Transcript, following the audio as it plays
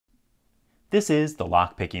This is the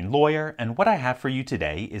Lockpicking Lawyer, and what I have for you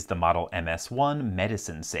today is the model MS-1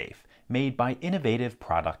 medicine safe, made by Innovative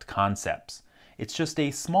Product Concepts. It's just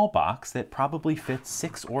a small box that probably fits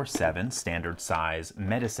 6 or 7 standard size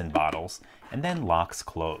medicine bottles and then locks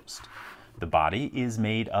closed. The body is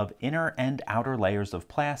made of inner and outer layers of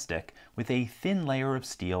plastic with a thin layer of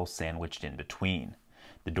steel sandwiched in between.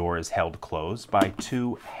 The door is held closed by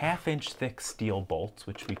 2 1/2-inch thick steel bolts,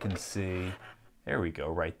 which we can see, there we go,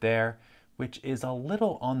 right there, which is a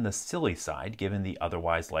little on the silly side given the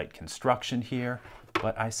otherwise light construction here,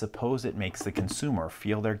 but I suppose it makes the consumer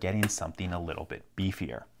feel they're getting something a little bit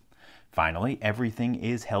beefier. Finally, everything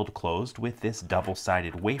is held closed with this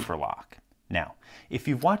double-sided wafer lock. Now, if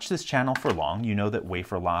you've watched this channel for long, you know that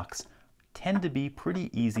wafer locks tend to be pretty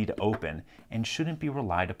easy to open and shouldn't be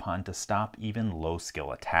relied upon to stop even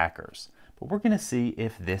low-skill attackers. But we're going to see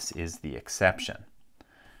if this is the exception.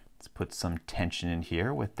 Let's put some tension in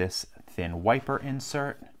here with this thin wiper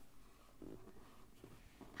insert.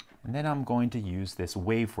 And then I'm going to use this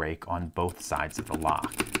wave rake on both sides of the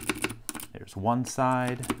lock. There's one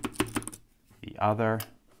side, the other,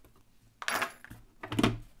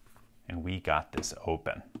 and we got this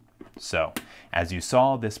open. So, as you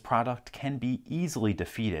saw, this product can be easily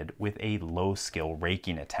defeated with a low-skill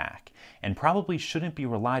raking attack, and probably shouldn't be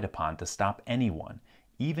relied upon to stop anyone,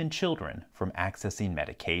 even children, from accessing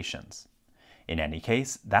medications. In any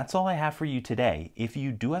case, that's all I have for you today. If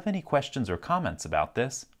you do have any questions or comments about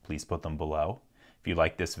this, please put them below. If you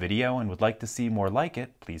like this video and would like to see more like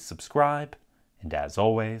it, please subscribe. And as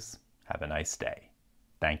always, have a nice day.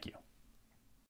 Thank you.